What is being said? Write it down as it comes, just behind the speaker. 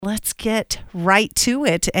Let's get right to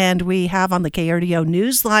it. And we have on the KRDO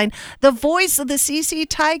Newsline the voice of the CC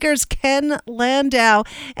Tigers, Ken Landau.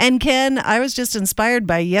 And Ken, I was just inspired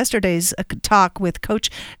by yesterday's talk with Coach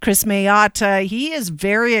Chris Mayotte. He is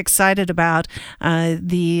very excited about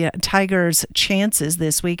the Tigers' chances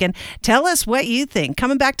this week. And tell us what you think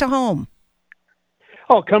coming back to home.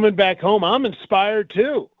 Oh, coming back home, I'm inspired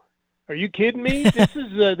too. Are you kidding me? This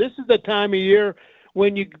is the time of year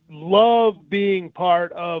when you love being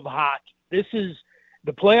part of hockey.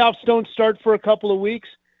 The playoffs don't start for a couple of weeks,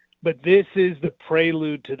 but this is the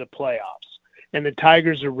prelude to the playoffs, and the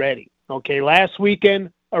Tigers are ready. Okay, last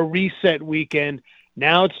weekend, a reset weekend.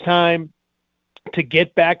 Now it's time to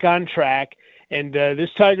get back on track, and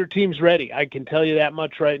this Tiger team's ready. I can tell you that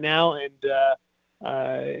much right now, and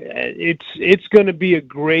it's going to be a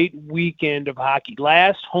great weekend of hockey.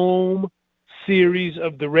 Last home series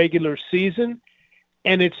of the regular season.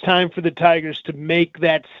 And it's time for the Tigers to make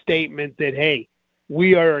that statement that, hey,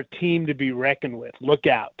 we are a team to be reckoned with. Look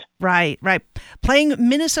out. Right. Playing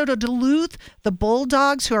Minnesota-Duluth, the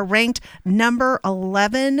Bulldogs, who are ranked number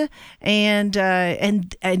 11, and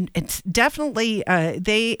it's definitely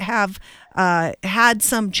they have had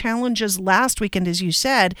some challenges last weekend, as you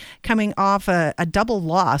said, coming off a double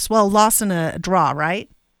loss. Well, loss and a draw, right?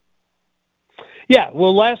 Yeah.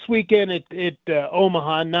 Well, last weekend at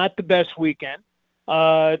Omaha, not the best weekend.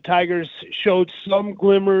 Tigers showed some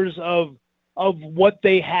glimmers of what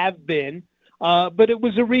they have been, but it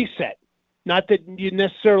was a reset. Not that you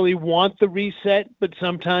necessarily want the reset, but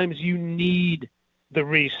sometimes you need the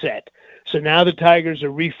reset. So now the Tigers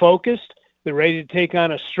are refocused. They're ready to take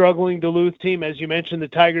on a struggling Duluth team. As you mentioned, the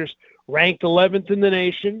Tigers ranked 11th in the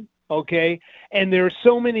nation, okay? And there are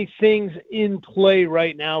so many things in play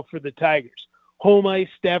right now for the Tigers. Home ice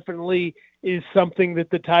definitely is something that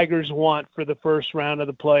the Tigers want for the first round of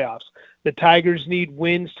the playoffs. The Tigers need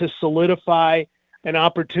wins to solidify an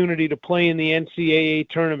opportunity to play in the NCAA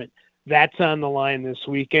tournament. That's on the line this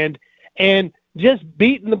weekend. And just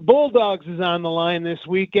beating the Bulldogs is on the line this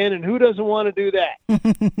weekend, and who doesn't want to do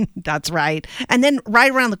that? That's right. And then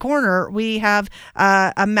right around the corner, we have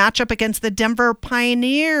a matchup against the Denver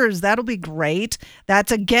Pioneers. That'll be great.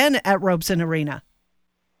 That's again at Robeson Arena.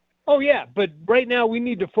 Oh, yeah, but right now we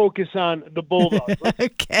need to focus on the Bulldogs.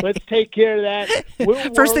 Okay. Let's take care of that.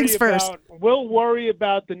 First things first. We'll worry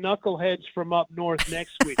about the knuckleheads from up north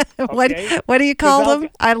next week. Okay? What do you call them?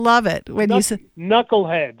 I love it when you say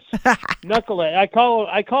knuckleheads. Knucklehead.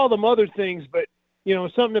 I call them other things, but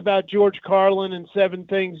something about George Carlin and 7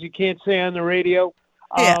 things you can't say on the radio.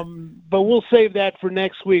 Yeah. But we'll save that for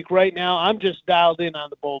next week. Right now, I'm just dialed in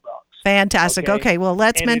on the Bulldogs. Fantastic. Okay, well,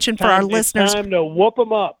 let's mention for our listeners. It's time to whoop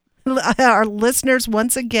them up. Our listeners,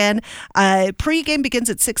 once again, pregame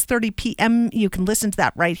begins at 6:30 p.m. You can listen to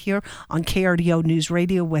that right here on KRDO News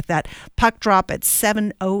Radio with that puck drop at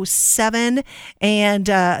 7:07. And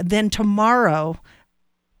then tomorrow,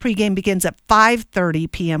 pregame begins at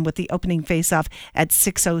 5:30 p.m. with the opening faceoff at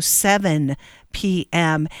 6:07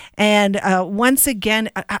 p.m. And once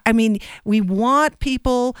again, I mean, we want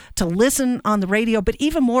people to listen on the radio, but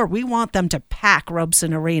even more, we want them to pack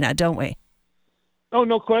Robeson Arena, don't we? Oh,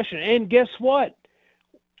 no question. And guess what?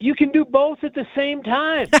 You can do both at the same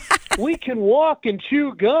time. We can walk and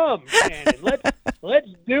chew gum, Shannon. Let's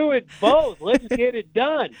do it both. Let's get it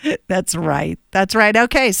done. That's right.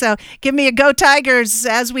 Okay, so give me a Go Tigers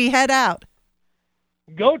as we head out.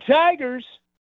 Go Tigers.